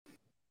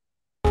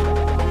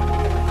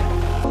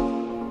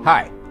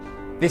Hi,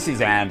 this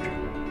is Andrew,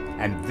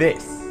 and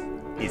this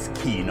is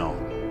Keen On,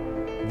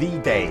 the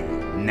daily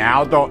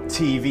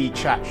now.tv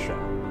chat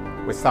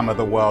show with some of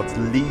the world's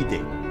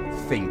leading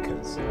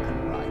thinkers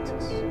and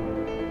writers.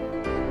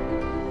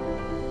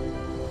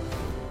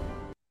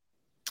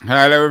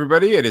 Hello,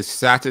 everybody. It is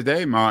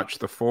Saturday, March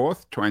the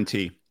 4th,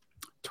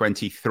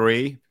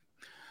 2023. A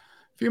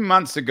few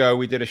months ago,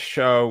 we did a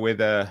show with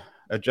a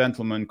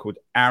gentleman called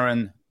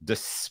Aaron De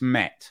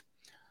Smet.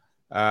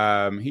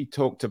 He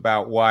talked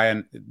about why,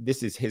 and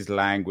this is his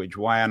language,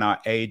 why in our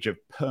age of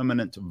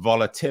permanent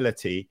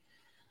volatility,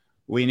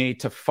 we need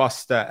to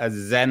foster a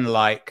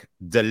Zen-like,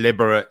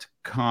 deliberate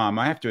calm.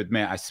 I have to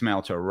admit, I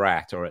smelt a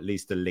rat, or at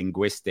least a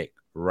linguistic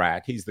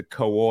rat. He's the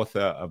co-author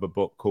of a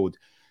book called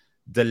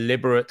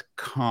Deliberate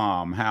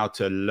Calm, How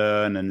to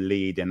Learn and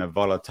Lead in a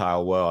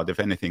Volatile World. If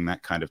anything,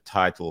 that kind of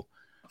title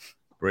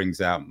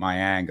brings out my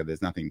anger.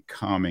 There's nothing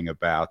calming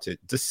about it.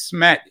 De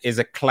Smet is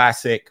a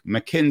classic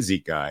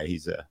McKinsey guy.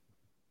 He's a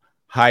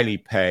highly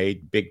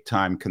paid,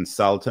 big-time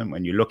consultant.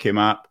 When you look him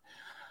up,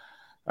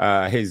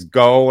 his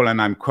goal, and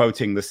I'm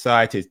quoting the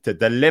site, is to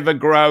deliver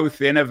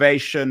growth,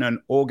 innovation, and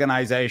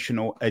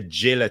organizational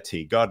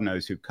agility. God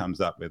knows who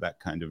comes up with that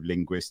kind of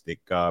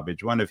linguistic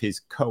garbage. One of his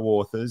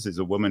co-authors is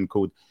a woman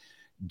called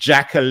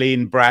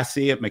Jacqueline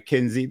Brassey at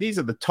McKinsey. These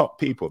are the top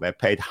people. They're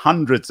paid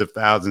hundreds of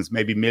thousands,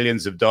 maybe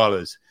millions of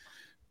dollars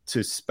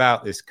to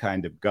spout this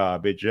kind of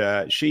garbage.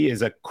 She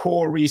is a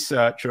core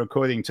researcher,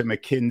 according to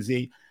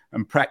McKinsey,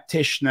 and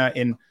practitioner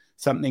in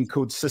something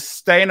called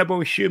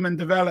sustainable human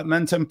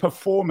development and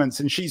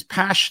performance. And she's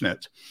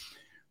passionate.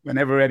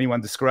 Whenever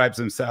anyone describes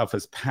themselves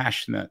as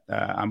passionate,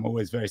 I'm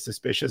always very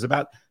suspicious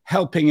about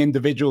helping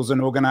individuals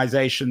and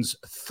organizations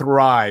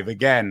thrive.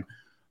 Again,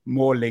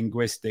 more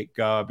linguistic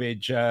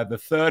garbage.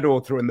 The third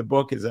author in the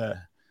book is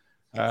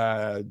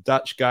a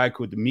Dutch guy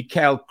called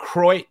Michael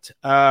Kreut,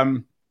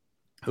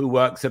 who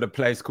works at a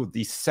place called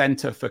the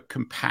Center for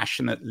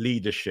Compassionate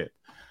Leadership.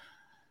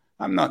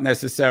 I'm not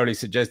necessarily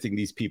suggesting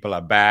these people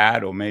are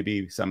bad, or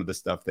maybe some of the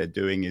stuff they're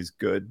doing is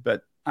good,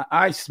 but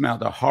I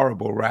smelled a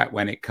horrible rat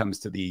when it comes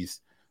to these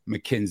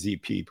McKinsey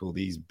people,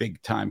 these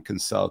big-time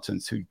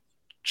consultants who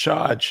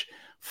charge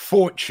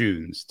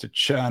fortunes to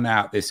churn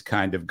out this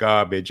kind of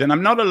garbage. And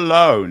I'm not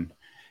alone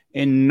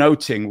in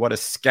noting what a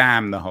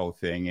scam the whole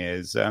thing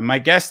is. My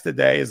guest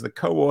today is the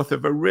co-author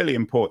of a really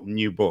important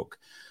new book,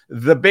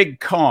 The Big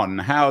Con,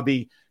 How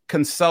the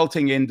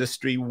Consulting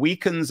Industry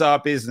Weakens Our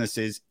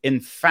Businesses,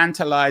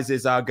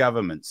 Infantilizes Our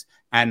Governments,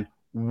 and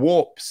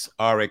Warps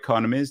Our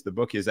Economies. The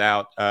book is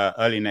out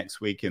early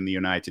next week in the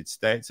United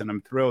States, and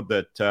I'm thrilled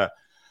that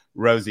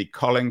Rosie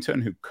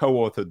Collington, who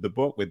co-authored the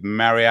book with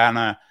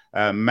Mariana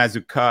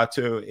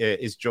Mazzucato,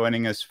 is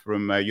joining us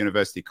from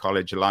University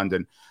College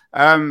London.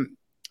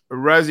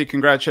 Rosie,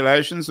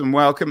 congratulations and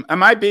welcome.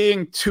 Am I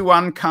being too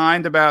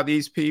unkind about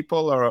these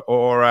people,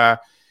 or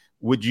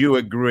would you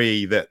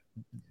agree that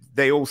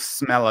they all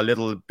smell a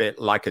little bit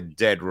like a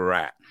dead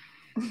rat?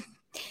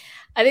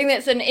 I think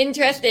that's an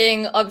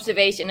interesting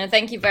observation, and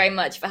thank you very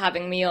much for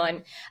having me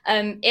on.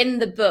 In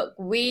the book,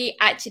 we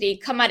actually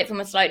come at it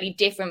from a slightly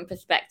different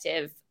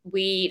perspective.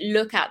 We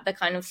look at the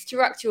kind of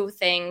structural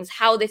things,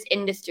 how this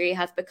industry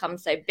has become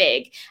so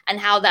big, and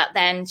how that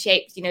then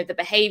shapes, the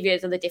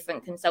behaviors of the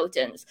different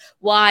consultants,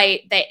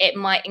 why it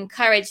might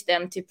encourage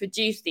them to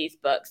produce these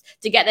books,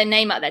 to get their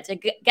name out there, to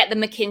get the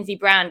McKinsey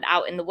brand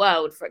out in the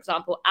world, for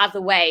example, as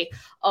a way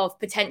of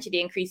potentially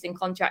increasing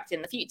contracts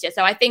in the future.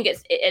 So I think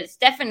it's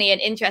definitely an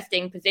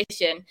interesting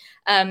position.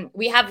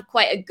 We have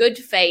quite a good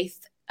faith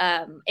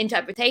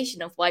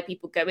interpretation of why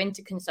people go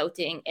into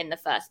consulting in the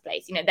first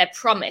place. They're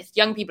promised,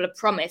 young people are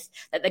promised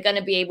that they're going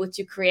to be able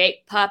to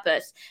create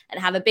purpose and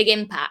have a big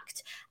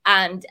impact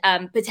and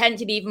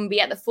potentially even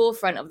be at the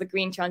forefront of the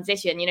green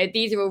transition.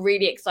 These are all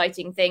really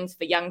exciting things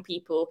for young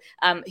people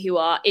who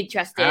are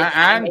interested.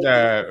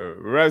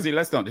 Rosie,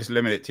 let's not just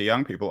limit it to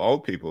young people,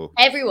 old people.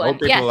 Everyone. Old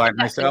people like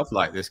myself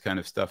like this kind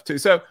of stuff too.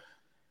 So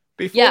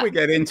before we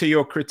get into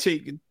your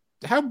critique,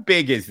 how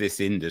big is this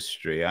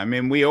industry? I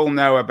mean, we all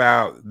know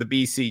about the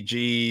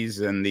BCGs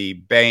and the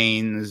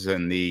Bains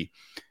and the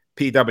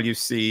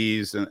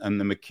PwCs and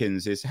the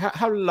McKinseys.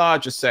 How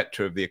large a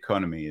sector of the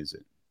economy is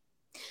it?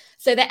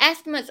 So the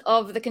estimates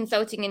of the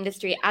consulting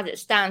industry as it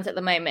stands at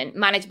the moment,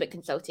 management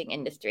consulting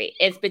industry,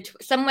 is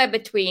somewhere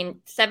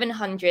between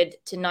 $700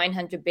 to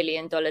 $900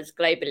 billion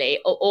globally,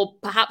 or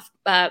perhaps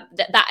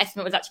that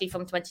estimate was actually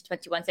from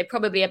 2021. So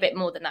probably a bit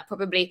more than that,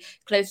 probably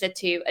closer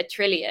to $1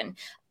 trillion.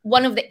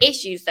 One of the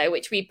issues, though,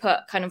 which we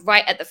put kind of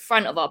right at the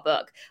front of our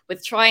book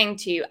with trying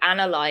to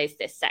analyze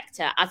this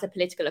sector as a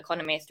political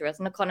economist or as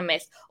an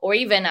economist or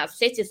even as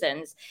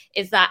citizens,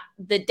 is that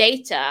the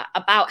data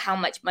about how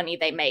much money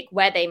they make,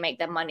 where they make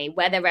their money,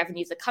 where their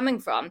revenues are coming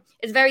from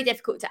is very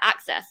difficult to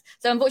access.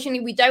 So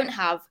unfortunately, we don't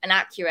have an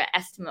accurate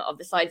estimate of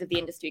the size of the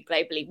industry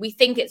globally. We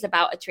think it's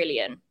about $1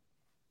 trillion.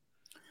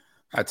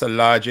 That's a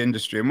large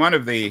industry. And one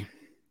of the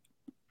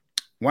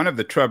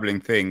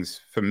troubling things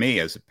for me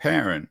as a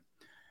parent,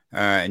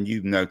 and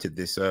you've noted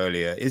this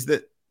earlier, is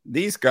that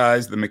these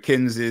guys, the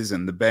McKinseys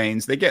and the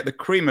Bains, they get the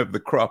cream of the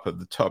crop of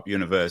the top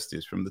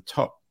universities from the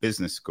top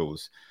business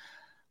schools.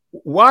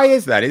 Why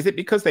is that? Is it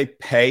because they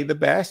pay the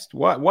best?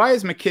 Why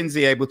is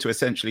McKinsey able to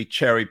essentially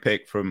cherry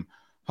pick from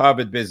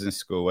Harvard Business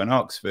School and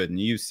Oxford and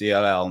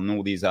UCLA and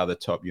all these other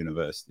top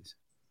universities?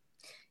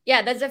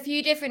 Yeah, there's a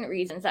few different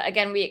reasons that,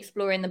 again, we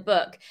explore in the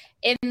book.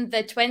 In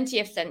the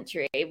 20th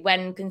century,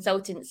 when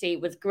consultancy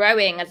was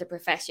growing as a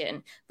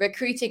profession,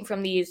 recruiting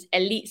from these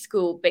elite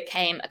schools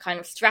became a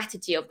kind of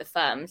strategy of the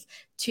firms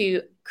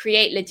to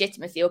create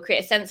legitimacy or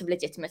create a sense of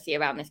legitimacy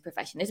around this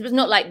profession. This was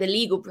not like the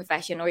legal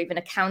profession or even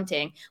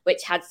accounting,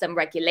 which had some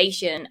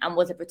regulation and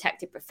was a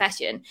protected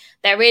profession.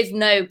 There is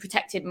no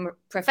protected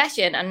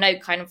profession and no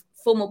kind of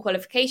formal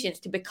qualifications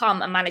to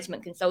become a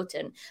management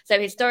consultant. So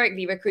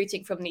historically,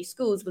 recruiting from these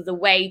schools was a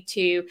way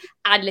to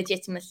add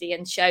legitimacy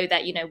and show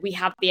that, you know, we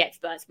have the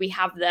experts, we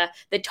have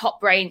the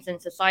top brains in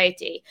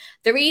society.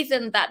 The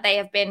reason that they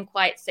have been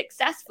quite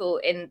successful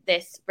in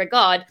this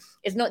regard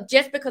is not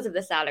just because of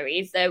the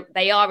salaries, though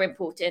they are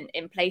important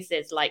in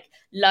places like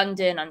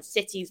London and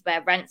cities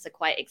where rents are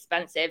quite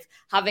expensive.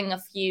 Having a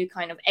few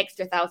kind of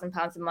extra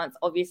 £1,000 a month,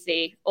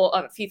 obviously, or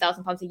a few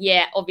 £1,000 a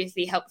year,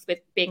 obviously helps with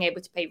being able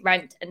to pay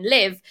rent and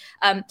live.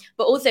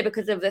 But also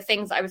because of the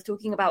things I was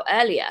talking about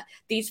earlier.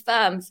 These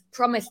firms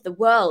promise the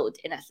world,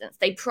 in essence.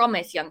 They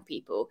promise young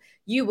people,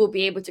 you will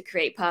be able to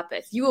create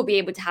purpose. You will be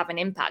able to have an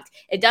impact.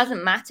 It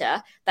doesn't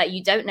matter that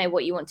you don't know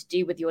what you want to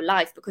do with your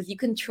life, because you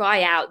can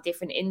try out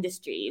different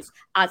industries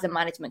as a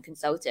management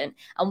consultant,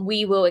 and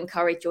we will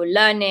encourage your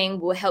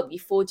learning, we'll help you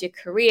forge your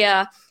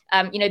career.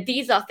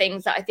 These are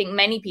things that I think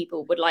many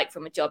people would like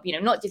from a job,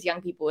 not just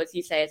young people, as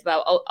you say as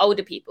well,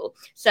 older people.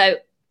 So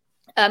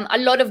a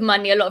lot of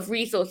money, a lot of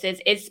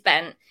resources is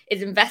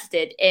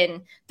invested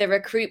in the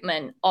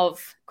recruitment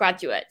of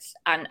graduates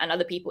and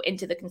other people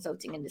into the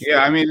consulting industry.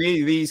 Yeah, I mean,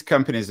 these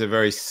companies are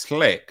very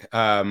slick.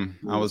 I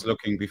was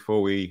looking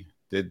before we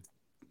did,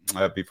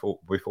 before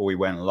we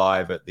went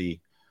live at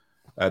the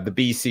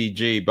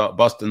BCG,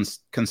 Boston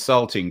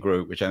Consulting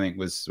Group, which I think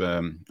was,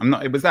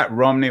 it was that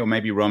Romney, or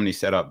maybe Romney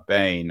set up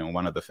Bain, or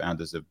one of the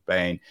founders of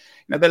Bain.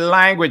 The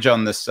language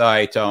on the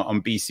site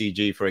on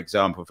BCG, for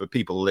example, for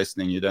people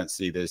listening, you don't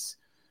see this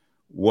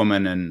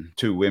woman and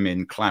two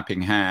women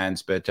clapping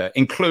hands, but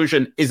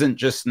inclusion isn't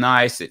just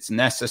nice, it's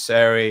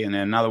necessary. And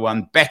another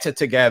one, better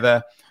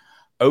together.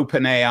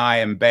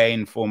 OpenAI and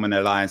Bain form an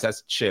alliance.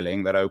 That's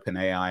chilling that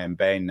OpenAI and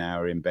Bain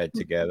now are in bed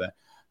together.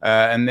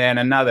 And then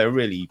another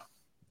really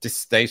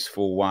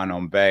distasteful one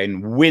on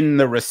Bain, win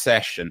the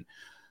recession.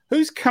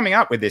 Who's coming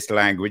up with this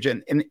language?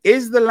 And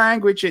is the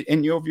language,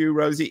 in your view,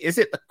 Rosie, is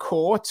it the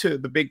core to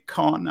the big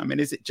con? I mean,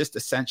 is it just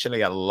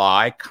essentially a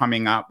lie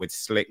coming up with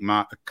slick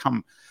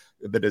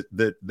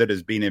that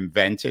has been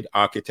invented,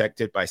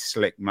 architected by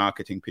slick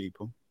marketing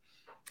people?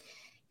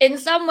 In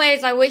some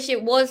ways, I wish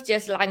it was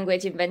just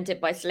language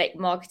invented by slick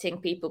marketing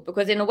people,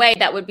 because in a way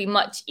that would be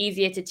much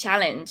easier to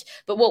challenge.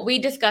 But what we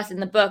discuss in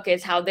the book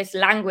is how this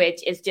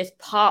language is just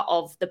part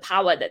of the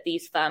power that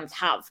these firms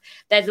have.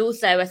 There's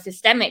also a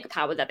systemic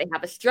power that they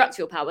have, a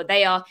structural power.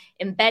 They are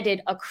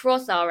embedded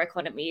across our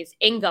economies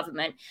in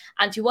government.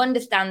 And to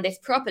understand this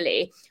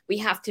properly, we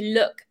have to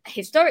look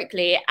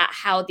historically at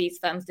how these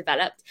firms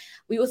developed.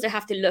 We also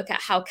have to look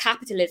at how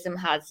capitalism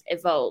has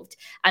evolved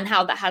and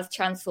how that has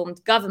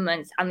transformed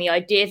governments and the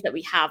ideas that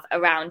we have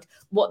around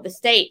what the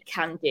state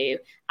can do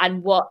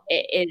and what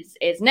it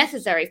is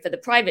necessary for the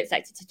private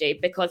sector to do,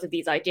 because of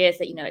these ideas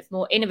that, it's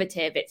more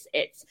innovative,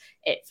 it's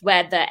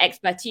where the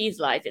expertise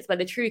lies, it's where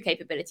the true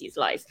capabilities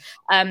lies.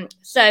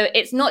 So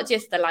it's not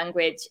just the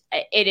language,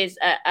 it is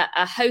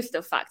a host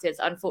of factors,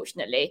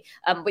 unfortunately,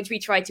 which we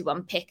try to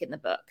unpick in the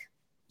book.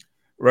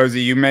 Rosie,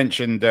 you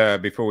mentioned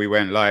before we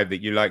went live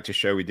that you liked a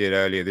show we did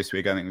earlier this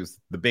week. I think it was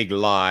The Big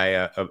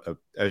Lie,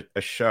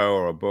 a show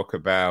or a book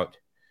about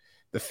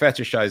the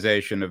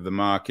fetishization of the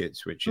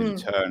markets, which in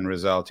turn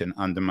result in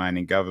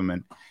undermining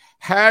government.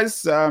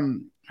 Has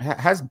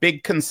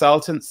big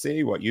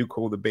consultancy, what you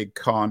call the big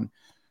con,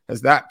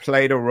 has that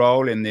played a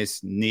role in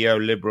this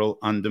neoliberal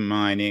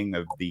undermining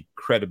of the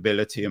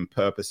credibility and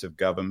purpose of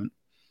government?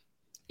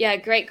 Yeah,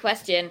 great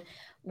question.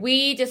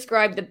 We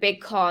describe the big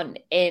con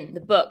in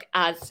the book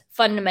as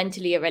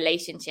fundamentally a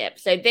relationship.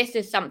 So this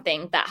is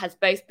something that has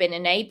both been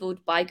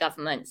enabled by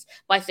governments,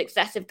 by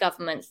successive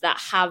governments that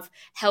have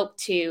helped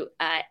to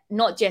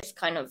not just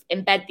kind of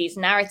embed these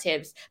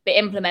narratives, but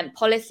implement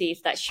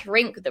policies that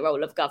shrink the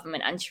role of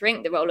government and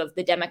shrink the role of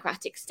the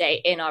democratic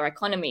state in our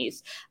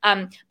economies.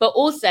 But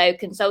also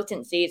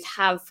consultancies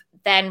have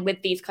then,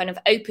 with these kind of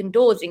open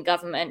doors in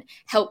government,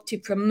 helped to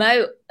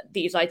promote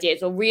these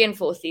ideas or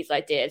reinforce these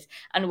ideas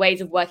and ways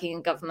of working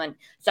in government,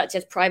 such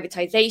as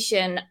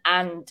privatization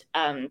and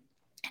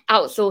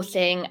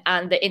outsourcing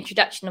and the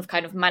introduction of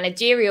kind of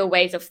managerial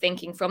ways of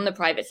thinking from the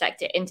private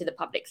sector into the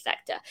public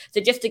sector.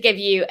 So just to give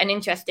you an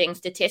interesting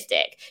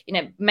statistic,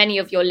 many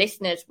of your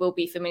listeners will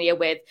be familiar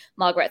with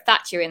Margaret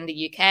Thatcher in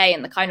the UK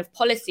and the kind of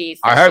policies.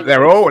 I hope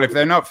they're all, if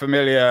they're not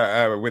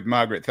familiar with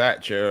Margaret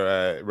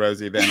Thatcher,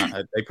 Rosie,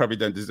 then they probably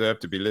don't deserve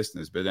to be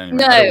listeners. But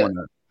anyway,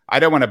 no. I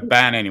don't want to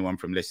ban anyone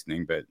from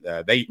listening, but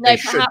they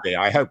should be.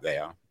 I hope they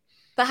are.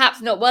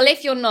 Perhaps not. Well,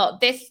 if you're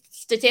not, this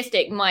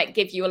statistic might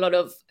give you a lot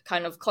of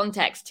kind of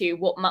context to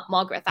what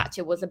Margaret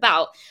Thatcher was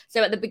about.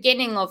 So at the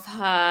beginning of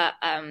her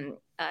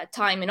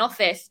time in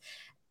office,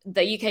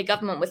 the UK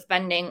government was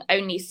spending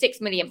only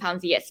 £6 million a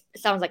year.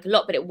 It sounds like a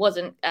lot, but it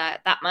wasn't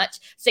that much.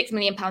 £6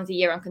 million a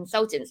year on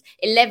consultants.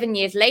 11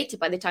 years later,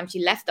 by the time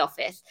she left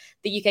office,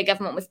 the UK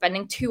government was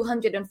spending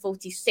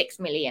 £246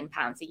 million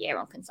a year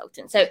on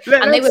consultants. So,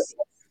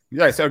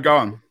 so go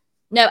on.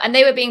 No, and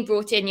they were being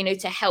brought in,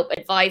 to help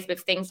advise with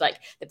things like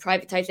the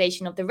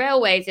privatization of the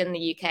railways in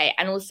the UK,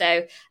 and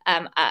also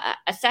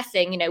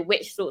assessing,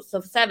 which sorts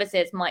of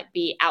services might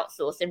be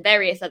outsourced and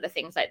various other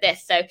things like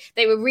this. So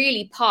they were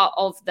really part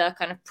of the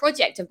kind of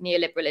project of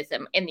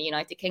neoliberalism in the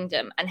United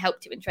Kingdom and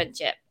helped to entrench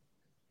it.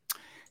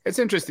 It's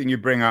interesting you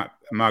bring up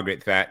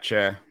Margaret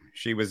Thatcher.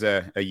 She was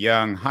a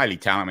young, highly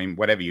talented, I mean,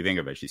 whatever you think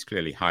of her, she's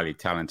clearly highly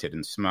talented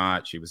and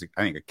smart. She was,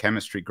 I think, a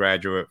chemistry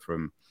graduate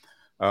from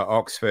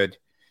Oxford.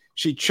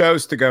 She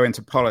chose to go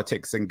into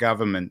politics and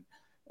government.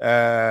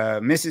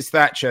 Mrs.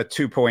 Thatcher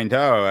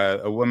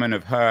 2.0, a woman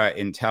of her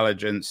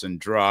intelligence and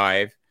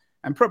drive,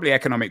 and probably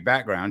economic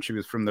background. She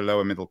was from the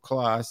lower middle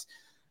class.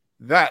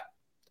 That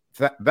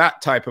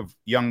type of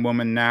young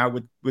woman now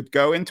would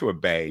go into a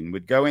Bain,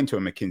 would go into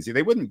a McKinsey.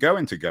 They wouldn't go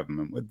into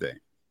government, would they?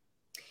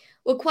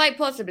 Well, quite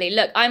possibly.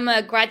 Look, I'm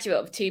a graduate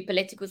of 2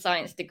 political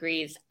science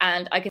degrees,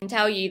 and I can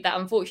tell you that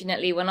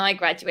unfortunately, when I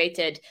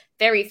graduated,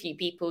 very few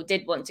people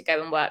did want to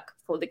go and work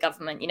for the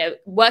government.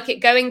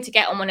 Going to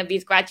get on one of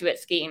these graduate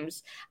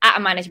schemes at a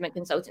management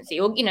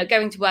consultancy, or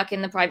going to work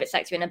in the private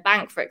sector in a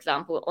bank, for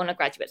example, on a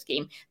graduate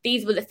scheme.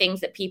 These were the things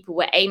that people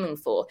were aiming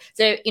for.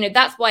 So,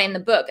 that's why in the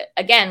book,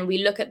 again, we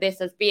look at this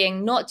as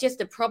being not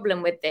just a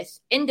problem with this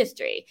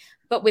industry,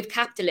 but with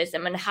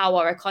capitalism and how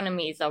our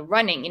economies are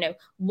running.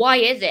 Why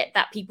is it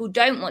that people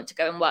don't want to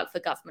go and work for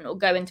government or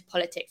go into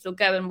politics or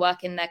go and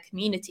work in their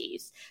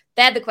communities?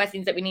 They're the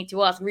questions that we need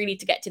to ask, really,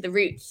 to get to the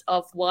roots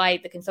of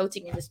why the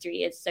consulting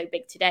industry is so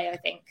big today, I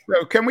think.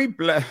 So can we,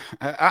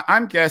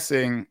 I'm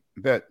guessing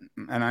that,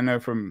 and I know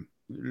from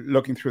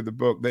looking through the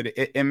book, that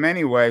in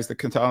many ways, the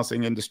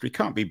consulting industry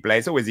can't be blamed.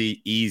 It's always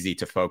easy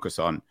to focus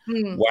on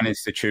one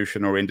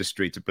institution or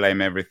industry to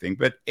blame everything.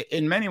 But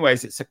in many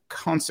ways, it's a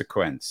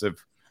consequence of,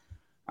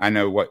 I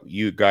know what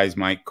you guys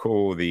might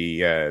call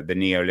the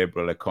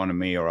neoliberal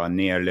economy or our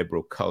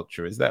neoliberal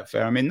culture. Is that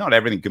fair? I mean, not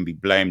everything can be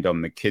blamed on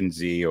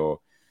McKinsey or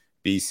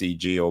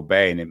BCG or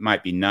Bain. It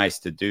might be nice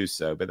to do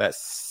so, but that's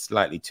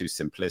slightly too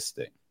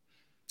simplistic.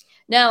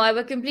 No, I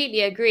would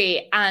completely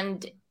agree.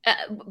 And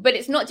but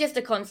it's not just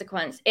a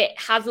consequence. It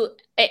has,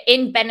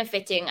 in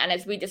benefiting, and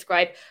as we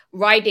describe,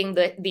 riding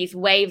these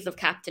waves of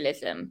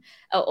capitalism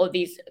or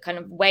these kind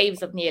of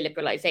waves of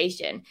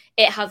neoliberalization,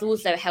 it has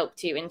also helped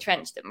to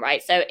entrench them,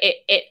 right? So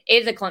it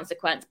is a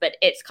consequence, but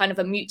it's kind of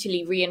a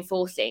mutually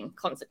reinforcing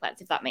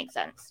consequence, if that makes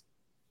sense.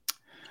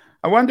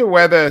 I wonder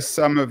whether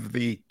some of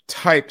the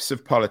types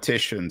of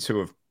politicians who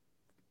have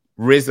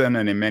risen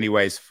and in many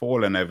ways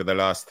fallen over the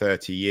last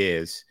 30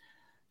 years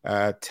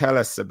tell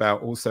us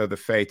about also the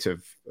fate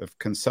of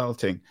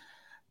consulting.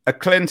 A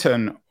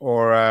Clinton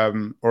or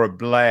a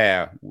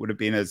Blair would have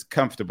been as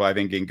comfortable, I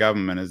think, in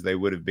government as they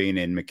would have been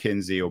in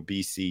McKinsey or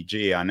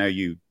BCG. I know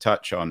you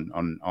touch on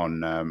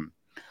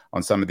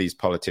some of these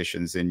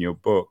politicians in your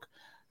book.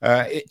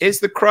 Is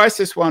the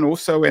crisis one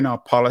also in our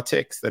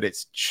politics, that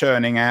it's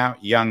churning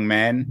out young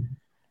men?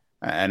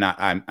 And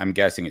I'm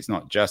guessing it's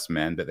not just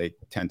men, but they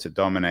tend to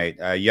dominate.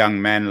 Young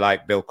men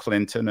like Bill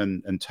Clinton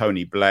and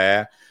Tony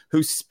Blair,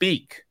 who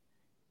speak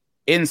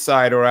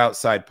inside or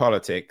outside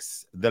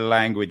politics the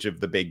language of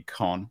the big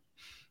con.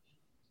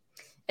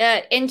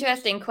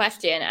 Interesting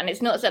question. And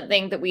it's not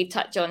something that we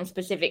touch on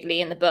specifically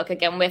in the book.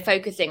 Again, we're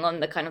focusing on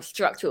the kind of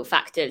structural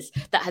factors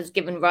that has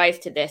given rise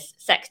to this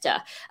sector.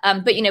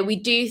 But, we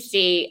do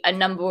see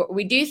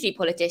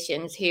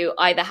politicians who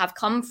either have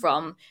come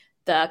from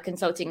the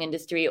consulting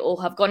industry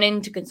or have gone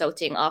into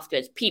consulting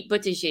afterwards. Pete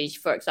Buttigieg,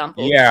 for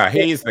example. Yeah,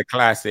 he's the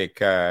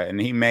classic. And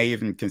he may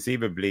even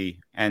conceivably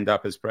end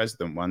up as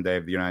president one day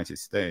of the United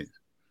States.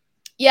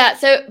 Yeah,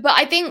 but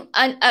I think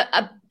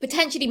a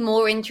potentially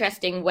more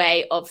interesting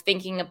way of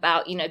thinking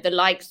about, the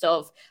likes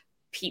of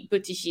Pete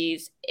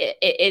Buttigieg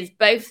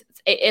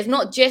is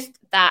not just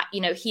that,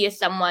 he is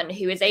someone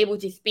who is able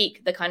to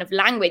speak the kind of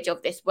language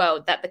of this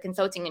world that the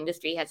consulting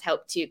industry has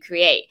helped to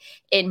create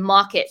in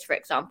markets, for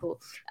example.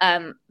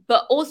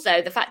 But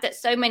also the fact that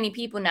so many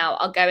people now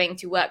are going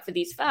to work for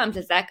these firms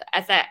as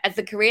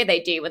the career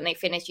they do when they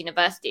finish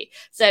university.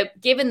 So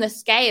given the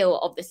scale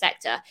of the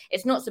sector,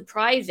 it's not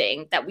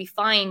surprising that we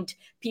find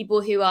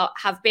people who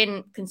have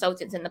been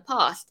consultants in the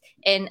past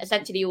in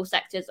essentially all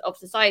sectors of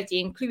society,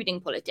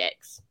 including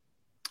politics.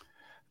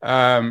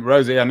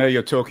 Rosie, I know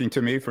you're talking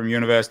to me from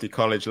University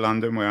College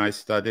London, where I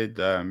studied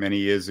many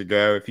years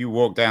ago. If you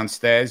walk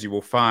downstairs, you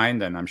will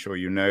find, and I'm sure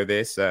you know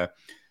this,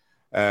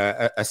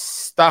 a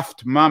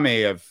stuffed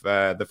mummy of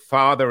the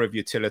father of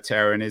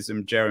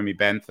utilitarianism, Jeremy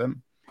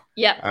Bentham.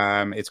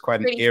 Yeah, it's quite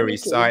an eerie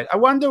sight. I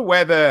wonder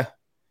whether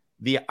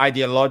the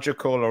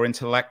ideological or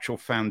intellectual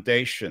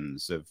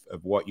foundations of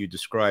what you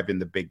describe in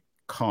the Big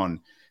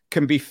Con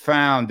can be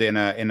found in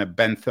a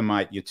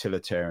Benthamite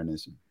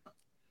utilitarianism?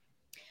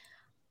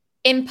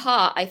 In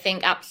part, I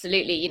think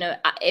absolutely. You know,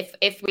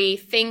 if we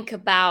think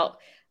about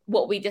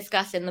what we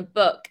discuss in the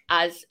book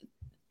as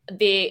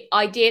the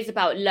ideas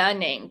about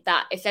learning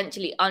that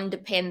essentially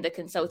underpin the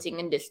consulting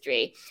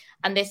industry,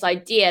 and this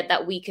idea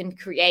that we can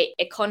create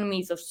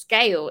economies of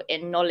scale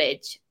in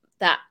knowledge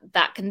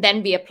that can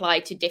then be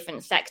applied to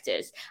different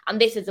sectors. And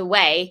this is a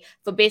way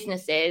for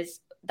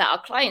businesses that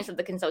are clients of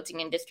the consulting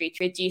industry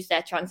to reduce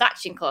their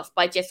transaction costs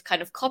by just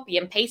kind of copy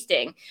and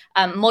pasting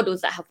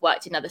models that have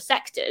worked in other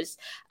sectors.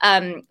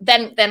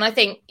 Then I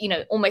think, you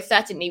know, almost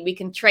certainly we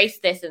can trace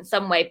this in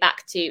some way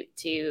back to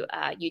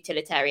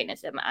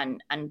utilitarianism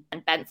and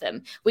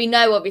Bentham. We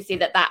know obviously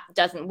that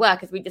doesn't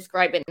work, as we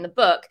describe it in the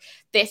book.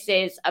 This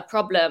is a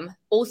problem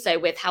also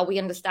with how we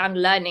understand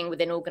learning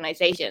within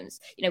organizations.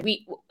 You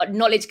know,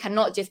 knowledge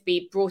cannot just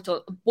be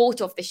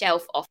bought off the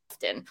shelf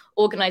often.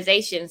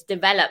 Organizations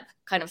develop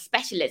kind of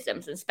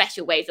specialisms and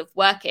special ways of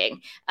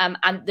working,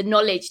 and the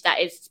knowledge that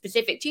is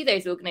specific to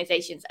those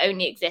organizations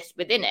only exists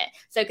within it.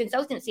 So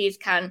consultancies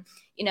can,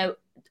 you know,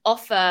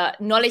 offer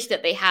knowledge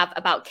that they have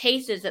about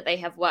cases that they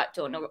have worked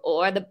on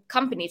or other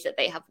companies that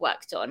they have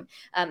worked on,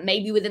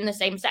 maybe within the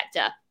same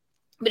sector.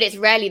 But it's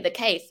rarely the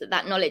case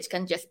that knowledge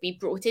can just be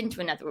brought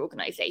into another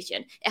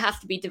organization. It has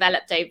to be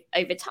developed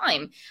over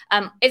time.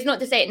 It's not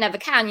to say it never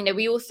can. You know,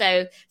 we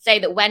also say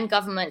that when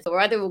governments or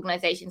other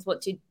organizations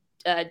want to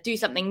do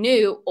something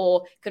new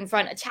or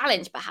confront a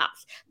challenge,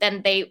 perhaps,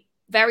 then they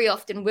very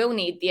often will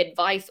need the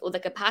advice or the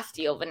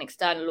capacity of an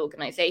external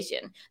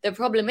organization. The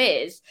problem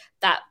is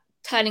that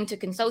turning to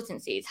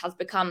consultancies has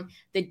become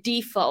the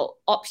default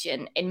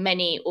option in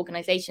many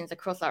organizations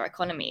across our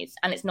economies,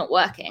 and it's not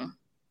working.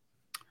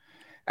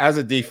 As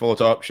a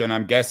default option,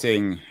 I'm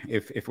guessing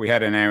if we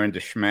had an Aaron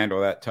DeSchmidt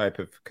or that type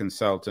of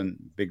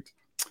consultant, big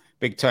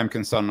time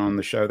consultant on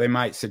the show, they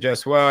might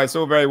suggest, well, it's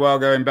all very well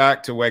going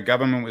back to where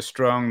government was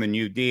strong, the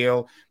New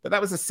Deal, but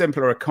that was a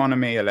simpler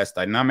economy, a less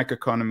dynamic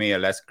economy, a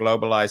less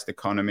globalized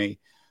economy.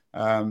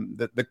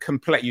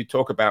 You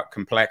talk about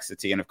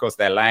complexity, and of course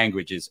their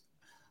language is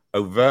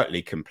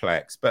overtly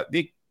complex, but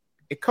the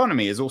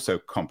economy is also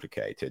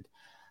complicated.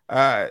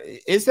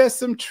 Is there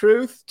some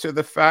truth to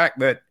the fact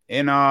that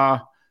in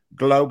our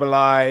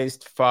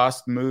globalized,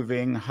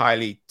 fast-moving,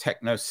 highly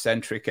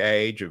technocentric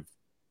age of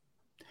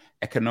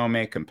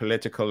economic and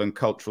political and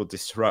cultural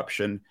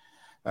disruption,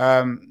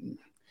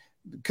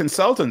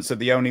 consultants are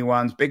the only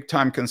ones,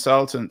 big-time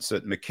consultants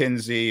at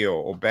McKinsey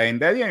or Bain,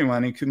 they're the only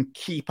one who can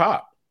keep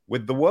up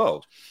with the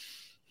world?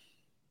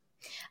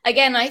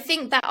 Again, I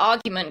think that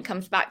argument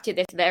comes back to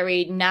this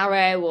very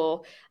narrow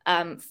or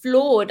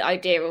flawed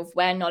idea of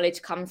where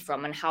knowledge comes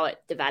from and how it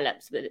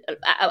develops,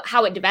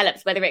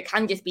 whether it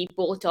can just be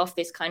bought off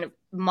this kind of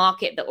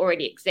market that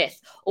already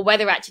exists, or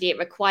whether actually it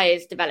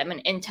requires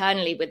development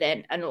internally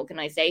within an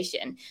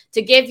organization.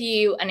 To give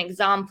you an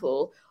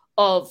example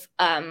of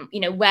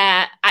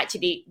where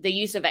actually the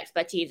use of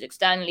expertise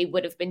externally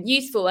would have been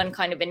useful and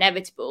kind of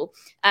inevitable.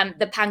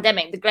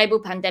 The global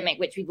pandemic,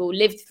 which we've all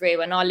lived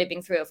through and are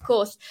living through, of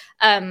course,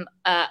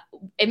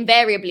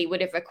 invariably would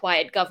have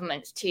required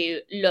governments to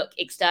look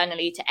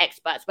externally to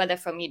experts, whether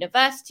from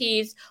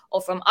universities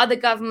or from other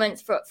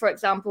governments, for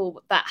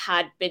example, that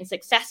had been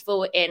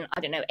successful in,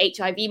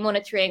 HIV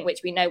monitoring,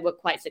 which we know were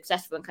quite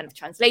successful in kind of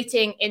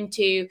translating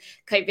into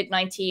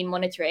COVID-19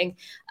 monitoring.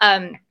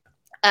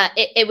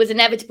 It was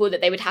inevitable that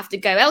they would have to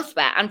go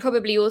elsewhere and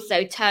probably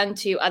also turn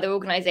to other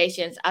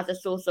organizations as a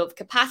source of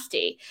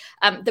capacity.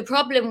 The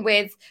problem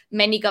with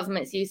many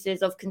governments'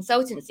 uses of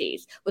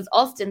consultancies was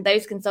often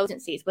those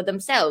consultancies were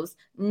themselves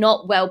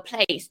not well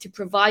placed to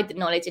provide the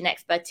knowledge and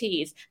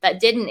expertise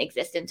that didn't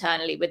exist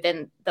internally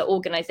within the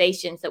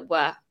organizations that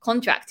were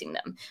contracting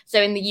them.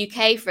 So in the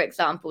UK, for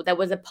example, there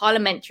was a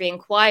parliamentary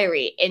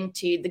inquiry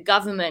into the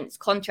government's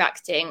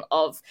contracting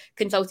of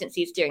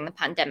consultancies during the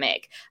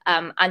pandemic.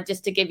 And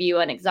just to give you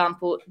an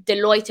example,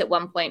 Deloitte at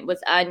one point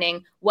was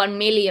earning £1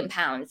 million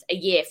a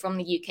year from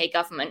the UK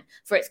government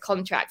for its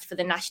contract for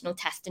the National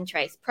Test and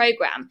Trace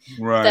programme.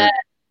 Right.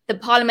 The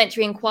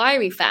parliamentary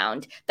inquiry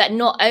found that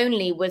not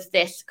only was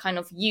this kind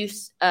of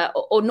use,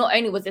 or not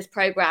only was this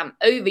programme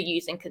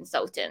overusing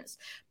consultants,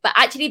 but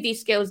actually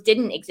these skills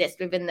didn't exist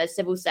within the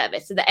civil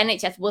service. So the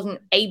NHS wasn't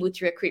able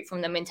to recruit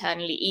from them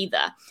internally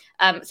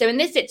either. So in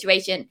this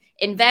situation,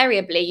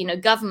 invariably,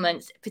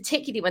 governments,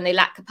 particularly when they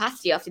lack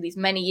capacity after these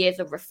many years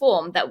of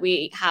reform that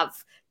we have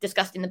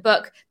discussed in the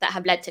book that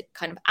have led to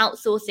kind of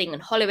outsourcing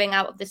and hollowing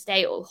out of the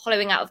state or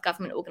hollowing out of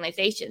government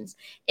organizations,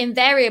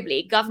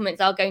 invariably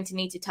governments are going to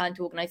need to turn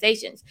to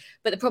organizations.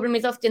 But the problem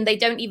is often they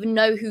don't even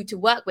know who to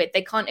work with.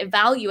 They can't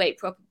evaluate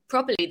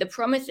properly the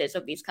promises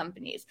of these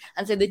companies.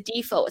 And so the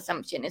default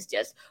assumption is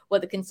just,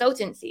 well, the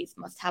consultancies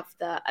must have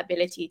the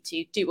ability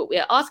to do what we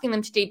are asking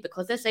them to do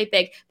because they're so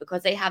big,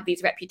 because they have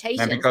these reputations.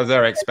 And because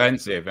they're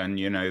expensive and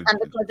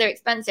because they're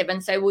expensive.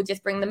 And so we'll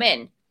just bring them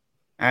in.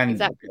 And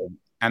exactly.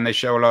 And they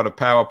show a lot of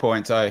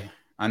PowerPoints.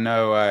 I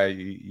know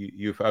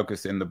you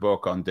focus in the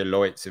book on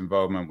Deloitte's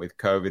involvement with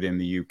COVID in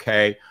the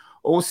UK,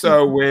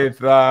 also with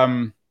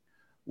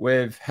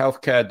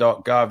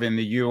healthcare.gov in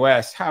the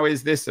US. How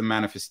is this a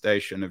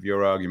manifestation of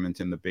your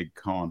argument in The Big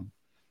Con?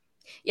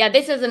 Yeah,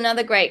 this is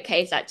another great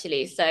case,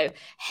 actually. So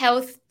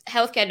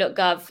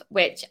healthcare.gov,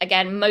 which,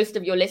 again, most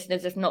of your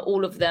listeners, if not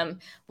all of them,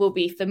 will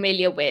be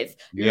familiar with.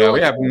 Yeah,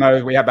 we have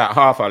about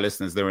half our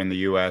listeners that are in the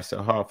US,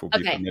 so half will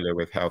be familiar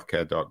with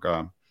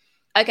healthcare.gov.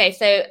 Okay,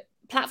 so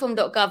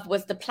platform.gov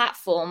was the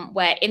platform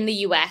where in the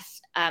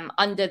US,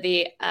 under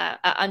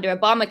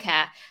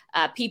Obamacare,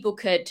 people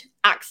could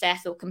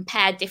access or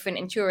compare different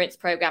insurance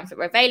programs that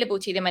were available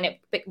to them, and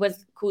it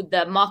was called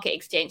the Market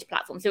Exchange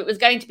platform. So it was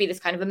going to be this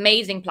kind of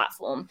amazing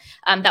platform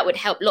that would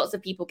help lots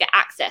of people get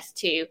access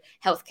to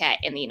healthcare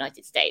in the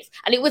United States.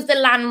 And it was the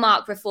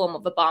landmark reform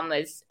of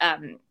Obama's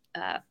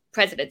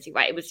presidency,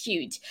 right? It was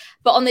huge.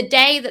 But on the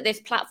day that this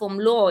platform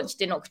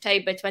launched in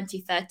October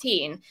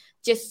 2013,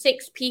 just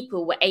 6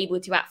 people were able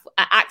to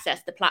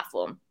access the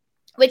platform,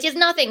 which is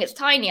nothing. It's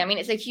tiny. I mean,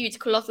 it's a huge,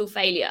 colossal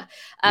failure.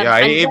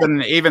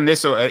 Even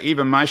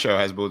my show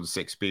has more than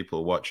 6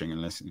 people watching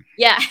and listening.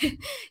 Yeah,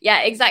 yeah,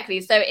 exactly.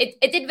 So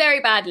it did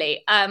very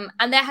badly. And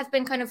there has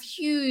been kind of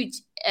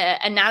huge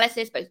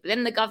analysis, both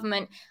within the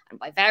government and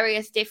by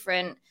various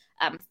different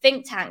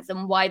think tanks,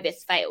 on why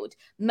this failed.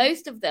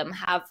 Most of them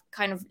have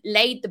kind of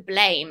laid the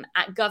blame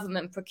at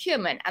government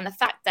procurement and the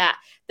fact that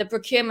the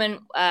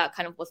procurement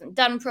kind of wasn't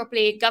done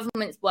properly.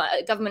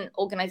 Government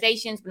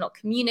organizations were not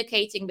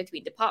communicating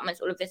between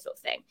departments, all of this sort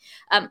of thing.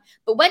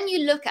 But when you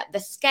look at the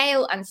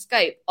scale and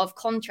scope of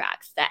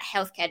contracts that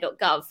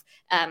healthcare.gov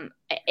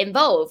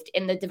involved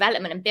in the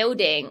development and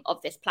building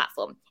of this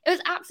platform, it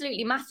was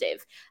absolutely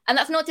massive. And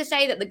that's not to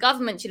say that the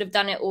government should have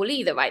done it all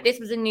either, right? This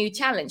was a new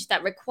challenge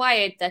that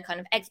required the kind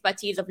of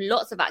expertise of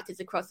lots of actors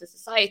across the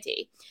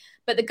society.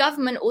 But the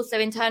government also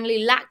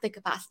internally lacked the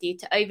capacity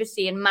to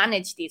oversee and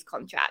manage these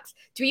contracts,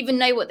 to even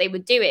know what they were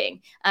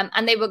doing.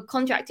 And they were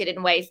contracted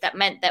in ways that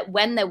meant that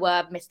when there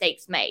were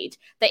mistakes made,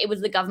 that it was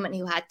the government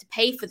who had to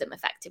pay for them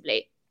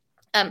effectively.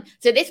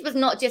 So this was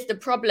not just a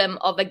problem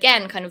of,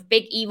 again, kind of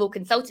big evil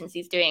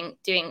consultancies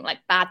doing like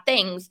bad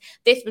things.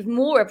 This was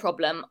more a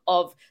problem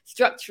of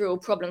structural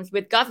problems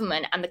with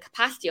government and the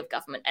capacity of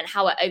government and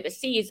how it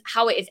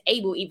is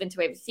able even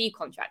to oversee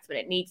contracts when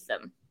it needs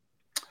them.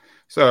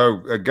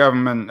 So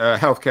government,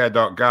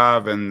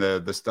 healthcare.gov and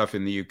the stuff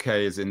in the UK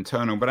is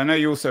internal, but I know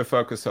you also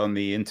focus on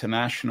the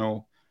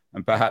international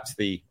and perhaps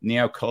the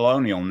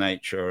neo-colonial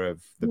nature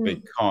of the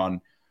Big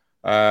Con.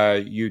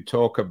 You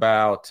talk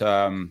about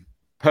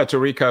Puerto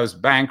Rico's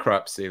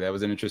bankruptcy. There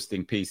was an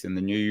interesting piece in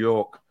the New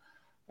York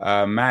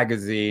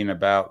magazine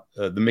about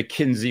the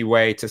McKinsey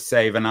way to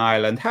save an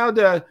island. How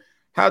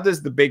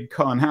does the Big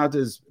Con, how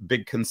does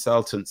big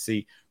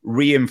consultancy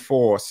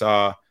reinforce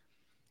our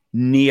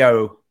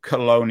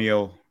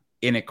neo-colonial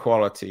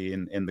inequality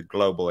in the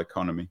global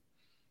economy?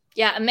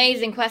 Yeah,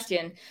 amazing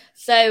question.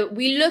 So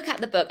we look at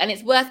the book, and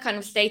it's worth kind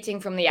of stating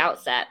from the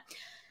outset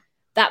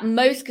that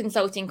most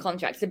consulting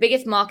contracts, the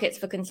biggest markets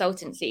for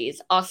consultancies,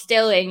 are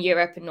still in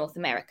Europe and North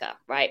America,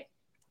 right?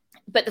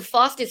 But the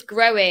fastest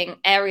growing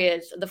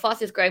markets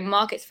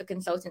for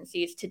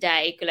consultancies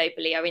today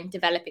globally are in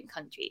developing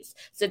countries.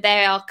 So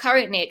they are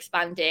currently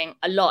expanding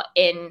a lot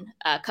in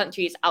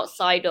countries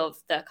outside of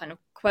the kind of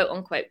quote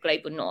unquote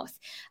global north.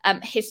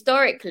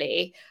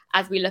 Historically,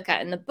 as we look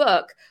at in the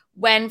book,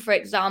 when, for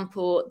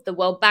example, the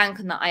World Bank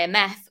and the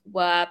IMF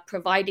were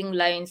providing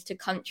loans to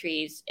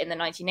countries in the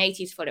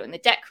 1980s following the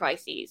debt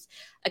crises,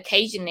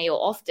 occasionally or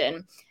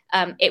often,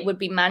 it would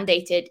be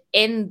mandated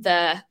in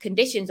the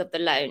conditions of the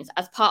loans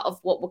as part of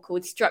what were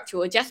called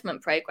structural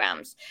adjustment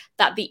programs,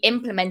 that the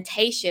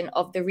implementation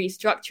of the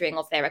restructuring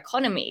of their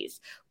economies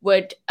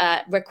would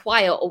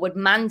require or would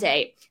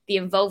mandate the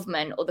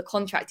involvement or the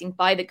contracting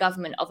by the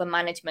government of a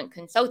management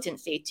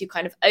consultancy to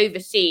kind of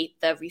oversee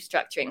the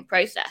restructuring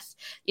process.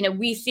 You know,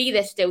 we see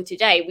this still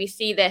today. We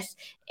see this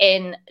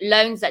in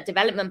loans that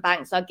development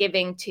banks are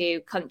giving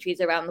to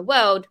countries around the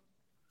world.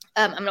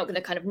 I'm not going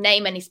to kind of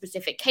name any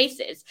specific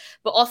cases,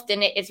 but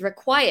often it is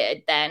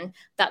required then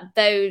that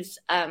those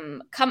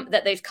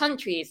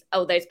countries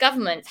or those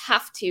governments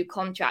have to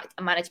contract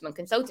a management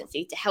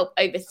consultancy to help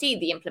oversee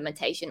the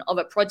implementation of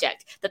a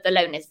project that the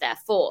loan is there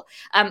for.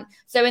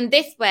 So in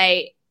this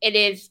way, it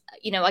is,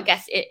 you know, I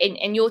guess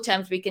in your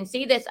terms, we can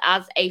see this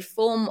as a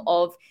form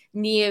of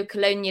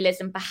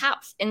neo-colonialism,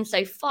 perhaps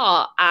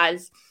insofar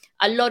as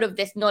a lot of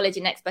this knowledge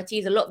and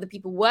expertise, a lot of the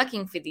people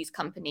working for these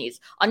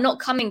companies are not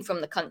coming from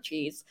the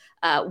countries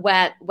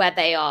where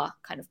they are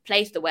kind of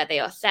placed or where they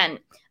are sent.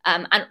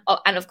 And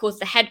of course,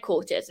 the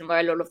headquarters and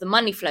where a lot of the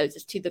money flows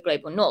is to the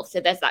global north. So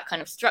there's that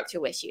kind of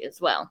structural issue as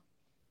well.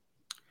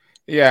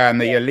 Yeah, and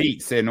the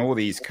elites in all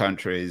these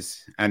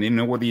countries and in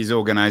all these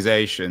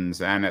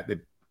organizations and at the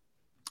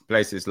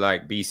places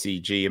like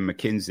BCG and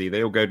McKinsey,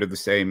 they all go to the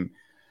same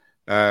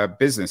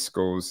business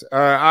schools.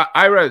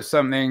 I wrote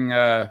something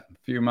a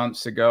few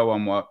months ago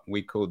on what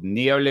we called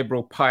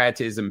neoliberal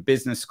pietism,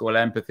 business school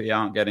empathy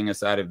aren't getting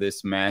us out of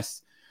this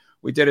mess.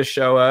 We did a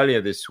show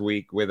earlier this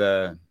week with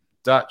a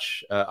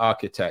Dutch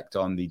architect,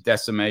 on the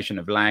decimation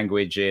of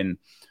language in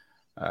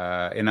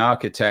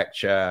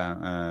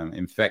architecture,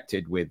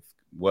 infected with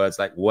words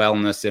like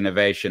wellness,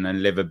 innovation, and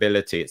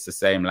livability. It's the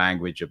same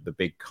language of the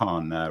big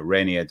con.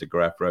 Renier de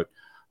Graaf wrote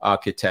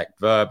Architect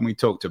Verb. And we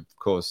talked, of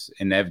course,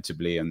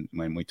 inevitably, and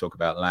when we talk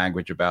about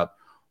language, about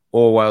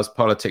Orwell's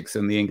Politics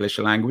and the English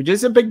Language.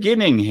 Is a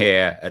beginning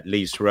here, at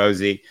least,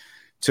 Rosie,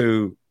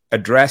 to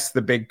address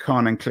the big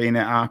con and clean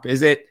it up?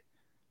 Is it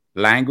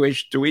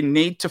language? Do we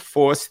need to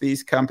force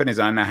these companies?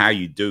 I don't know how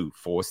you do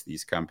force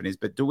these companies,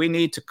 but do we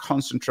need to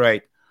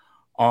concentrate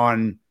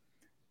on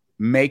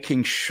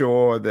making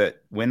sure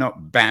that we're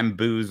not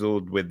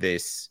bamboozled with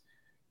this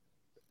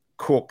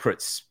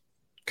corporate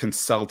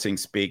consulting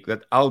speak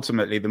that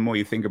ultimately, the more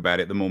you think about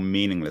it, the more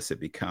meaningless it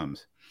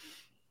becomes?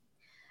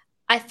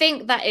 I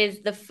think that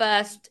is the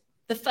first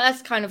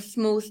kind of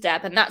small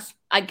step, and that's,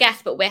 I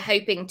guess, what we're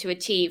hoping to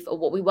achieve, or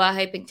what we were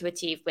hoping to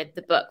achieve with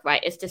the book,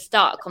 right, is to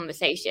start a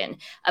conversation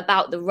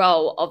about the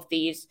role of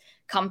these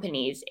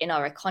companies in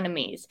our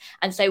economies.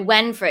 And so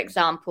when, for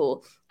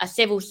example, a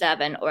civil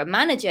servant or a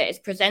manager is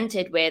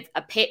presented with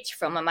a pitch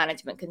from a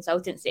management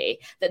consultancy,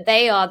 that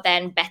they are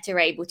then better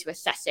able to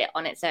assess it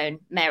on its own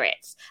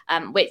merits,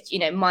 which,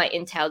 might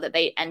entail that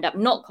they end up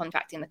not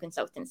contracting the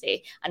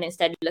consultancy and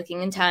instead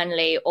looking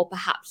internally, or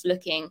perhaps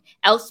looking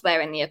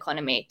elsewhere in the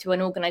economy to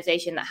an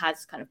organization that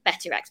has kind of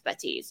better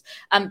expertise.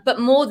 But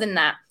more than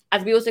that,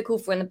 as we also call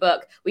for in the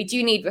book, we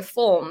do need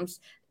reforms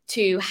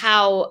to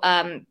how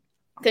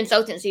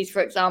consultancies,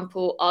 for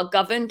example, are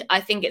governed.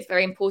 I think it's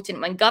very important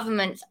when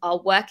governments are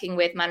working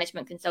with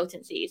management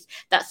consultancies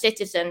that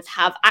citizens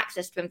have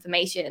access to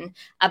information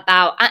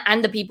about,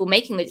 and the people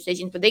making the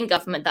decisions within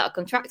government that are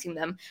contracting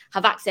them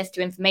have access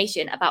to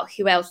information about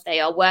who else they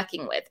are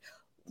working with,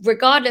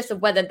 regardless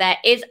of whether there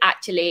is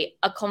actually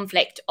a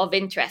conflict of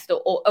interest,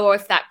 or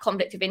if that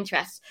conflict of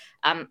interest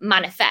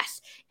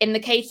manifests. In the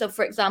case of,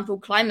 for example,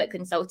 climate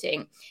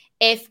consulting,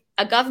 if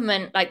a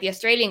government like the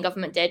Australian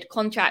government did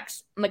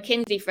contracts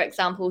McKinsey, for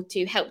example,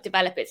 to help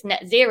develop its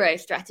net zero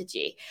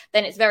strategy,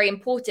 then it's very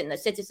important that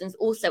citizens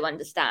also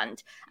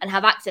understand and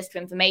have access to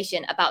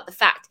information about the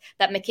fact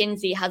that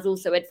McKinsey has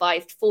also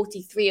advised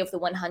 43 of the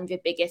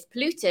 100 biggest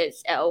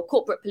polluters or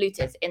corporate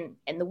polluters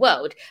in the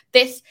world.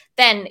 This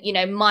then,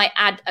 might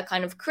add a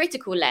kind of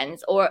critical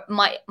lens, or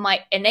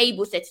might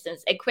enable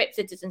citizens, equip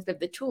citizens with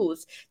the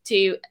tools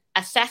to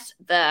assess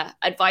the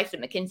advice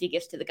that McKinsey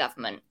gives to the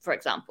government, for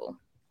example.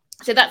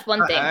 So that's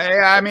one thing.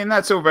 I mean,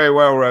 that's all very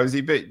well, Rosie,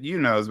 but you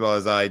know as well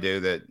as I do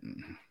that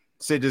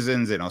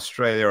citizens in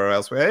Australia or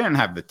elsewhere, they don't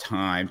have the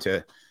time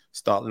to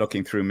start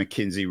looking through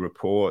McKinsey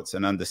reports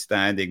and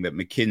understanding that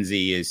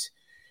McKinsey is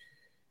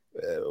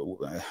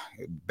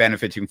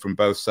benefiting from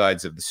both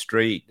sides of the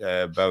street,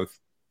 both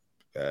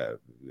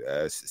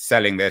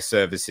selling their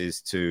services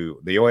to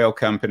the oil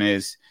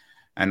companies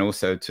and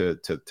also to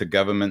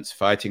governments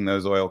fighting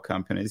those oil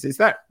companies. Is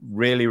that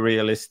really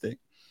realistic?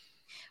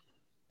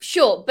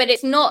 Sure, but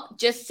it's not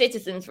just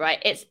citizens, right?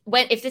 It's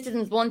if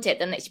citizens want it,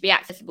 then it should be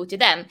accessible to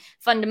them.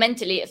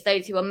 Fundamentally, it's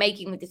those who are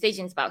making the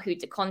decisions about who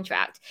to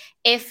contract.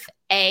 If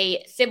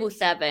a civil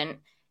servant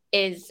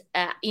is,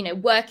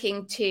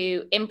 working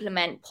to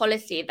implement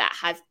policy that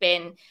has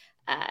been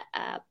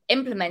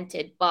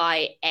implemented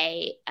by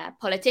a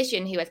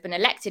politician who has been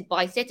elected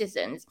by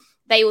citizens,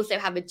 they also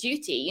have a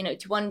duty,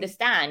 to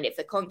understand if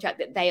the contract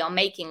that they are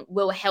making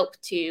will help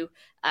to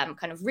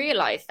kind of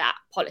realize that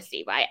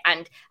policy, right?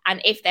 And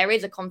if there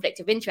is a conflict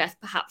of interest,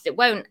 perhaps it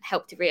won't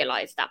help to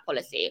realize that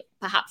policy.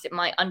 Perhaps it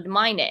might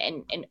undermine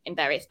it in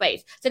various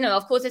ways. So no,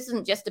 of course, this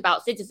isn't just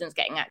about citizens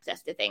getting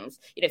access to things.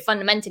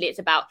 Fundamentally, it's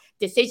about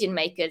decision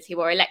makers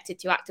who are elected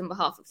to act on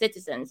behalf of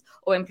citizens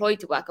or employed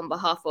to work on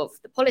behalf of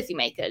the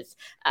policymakers,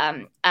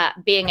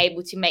 being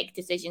able to make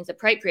decisions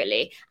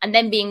appropriately and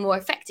then being more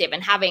effective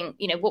and having,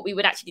 what we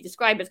would actually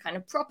describe as kind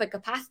of proper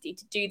capacity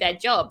to do their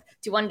job,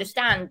 to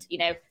understand,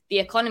 the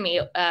economy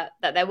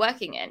that they're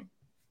working in.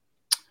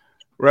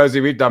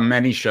 Rosie, we've done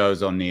many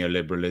shows on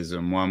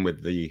neoliberalism, one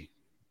with the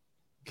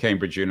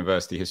Cambridge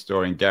University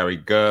historian Gary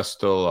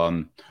Gerstle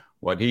on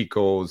what he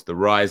calls the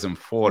rise and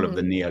fall of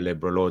the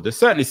neoliberal order.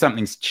 Certainly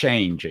something's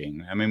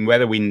changing. I mean,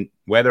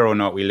 whether or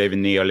not we live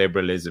in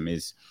neoliberalism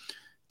is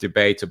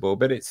debatable,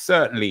 but it's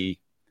certainly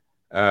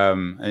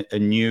a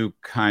new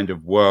kind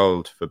of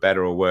world, for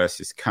better or worse,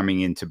 is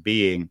coming into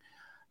being.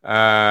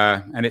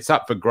 And it's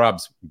up for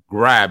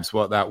grabs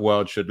what that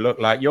world should look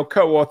like. Your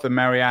co-author,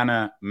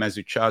 Mariana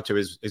Mazzucato,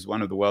 is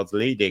one of the world's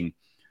leading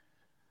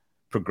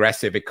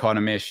progressive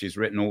economists. She's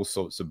written all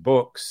sorts of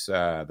books,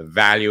 The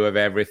Value of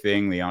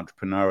Everything, The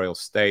Entrepreneurial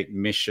State,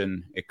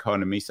 Mission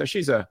Economy. So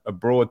she's a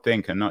broad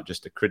thinker, not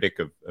just a critic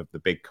of the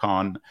big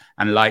con.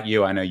 And like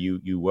you, I know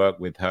you work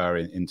with her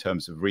in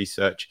terms of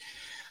research.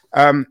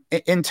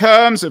 In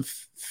terms of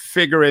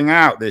figuring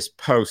out this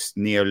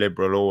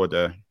post-neoliberal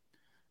order,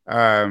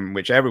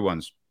 which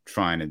everyone's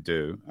trying to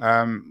do,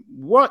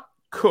 what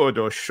could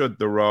or should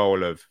the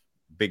role of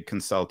big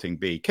consulting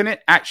be? Can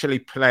it actually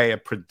play a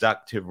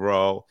productive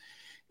role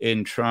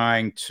in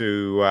trying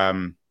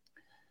to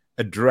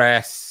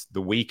address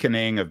the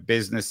weakening of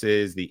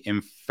businesses, the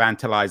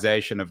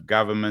infantilization of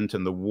government,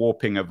 and the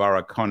warping of our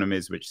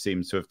economies, which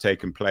seems to have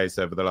taken place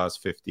over the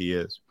last 50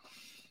 years?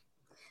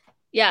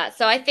 Yeah,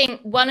 so I think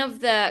one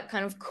of the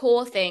kind of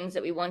core things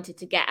that we wanted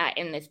to get at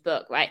in this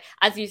book, right,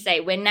 as you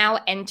say, we're now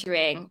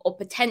entering or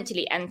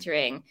potentially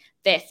entering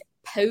this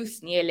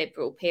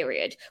post-neoliberal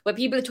period where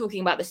people are talking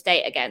about the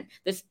state again.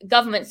 The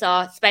governments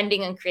are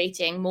spending and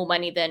creating more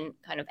money than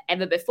kind of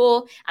ever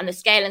before, and the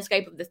scale and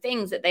scope of the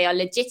things that they are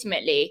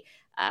legitimately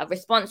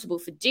responsible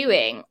for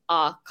doing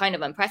are kind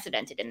of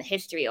unprecedented in the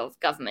history of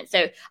government.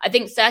 So I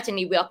think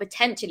certainly we are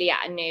potentially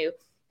at a new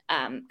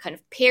kind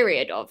of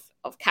period of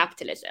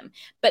capitalism.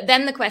 But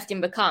then the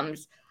question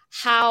becomes,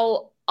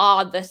 how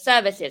are the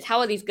services, how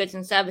are these goods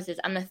and services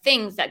and the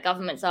things that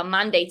governments are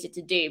mandated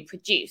to do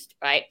produced,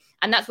 right?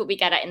 And that's what we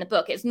get at in the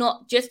book. It's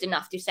not just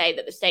enough to say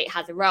that the state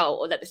has a role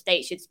or that the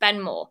state should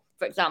spend more,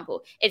 for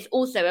example. It's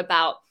also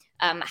about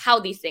how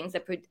these things are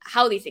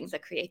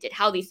created,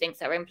 how these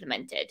things are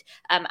implemented.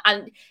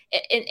 And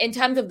in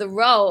terms of the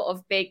role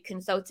of big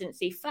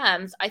consultancy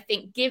firms, I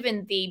think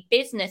given the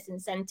business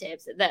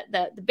incentives,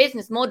 the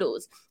business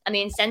models and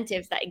the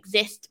incentives that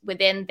exist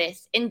within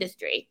this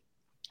industry,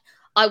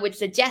 I would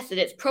suggest that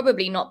it's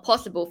probably not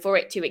possible for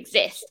it to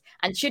exist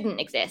and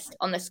shouldn't exist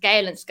on the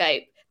scale and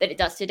scope that it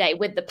does today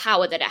with the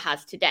power that it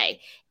has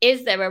today.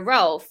 Is there a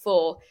role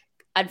for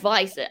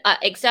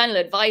external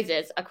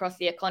advisors across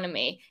the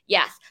economy?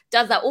 Yes.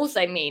 Does that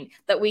also mean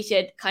that we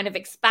should kind of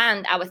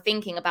expand our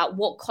thinking about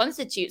what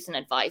constitutes an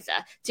advisor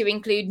to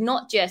include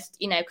not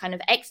just, kind of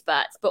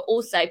experts, but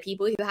also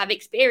people who have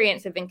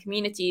experience within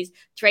communities,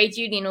 trade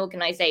union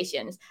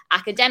organizations,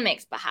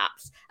 academics,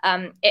 perhaps?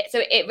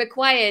 So it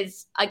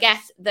requires, I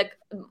guess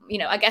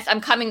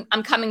I'm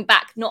coming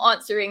back, not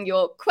answering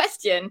your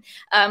question.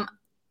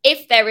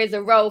 If there is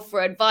a role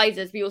for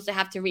advisors, we also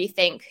have to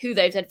rethink who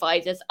those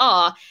advisors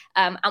are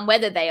and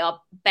whether they are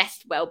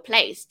best well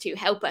placed to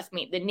help us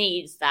meet the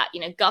needs that,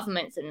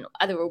 governments and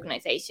other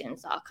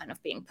organizations are kind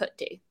of being put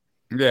to.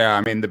 Yeah,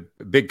 I mean, the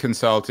big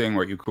consulting,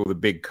 what you call the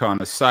big con,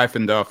 has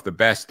siphoned off the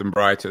best and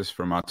brightest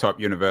from our top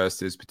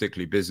universities,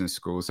 particularly business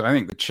schools. So I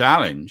think the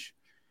challenge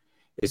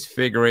is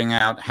figuring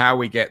out how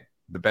we get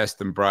the best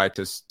and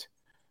brightest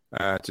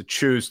to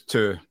choose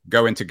to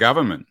go into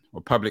government or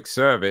public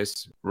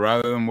service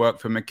rather than work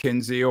for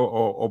McKinsey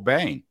or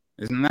Bain.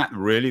 Isn't that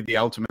really the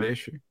ultimate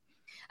issue?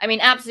 I mean,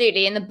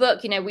 absolutely. In the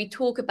book, we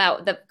talk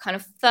about the kind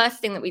of first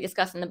thing that we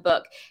discuss in the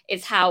book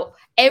is how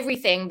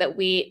everything that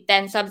we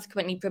then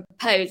subsequently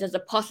propose as a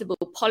possible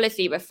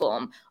policy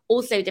reform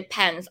also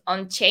depends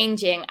on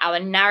changing our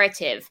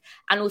narrative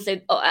and also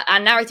our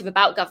narrative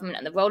about government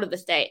and the role of the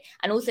state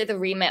and also the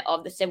remit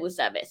of the civil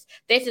service.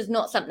 This is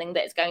not something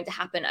that is going to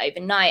happen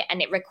overnight,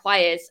 and it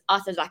requires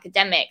us as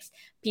academics,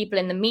 people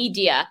in the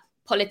media,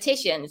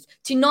 politicians,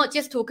 to not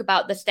just talk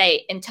about the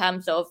state in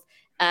terms of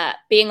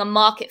being a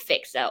market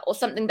fixer or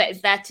something that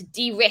is there to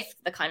de-risk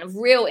the kind of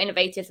real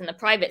innovators in the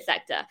private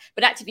sector,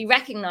 but actually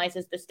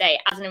recognizes the state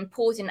as an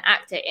important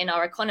actor in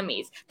our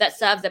economies that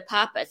serves a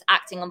purpose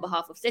acting on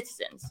behalf of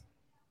citizens.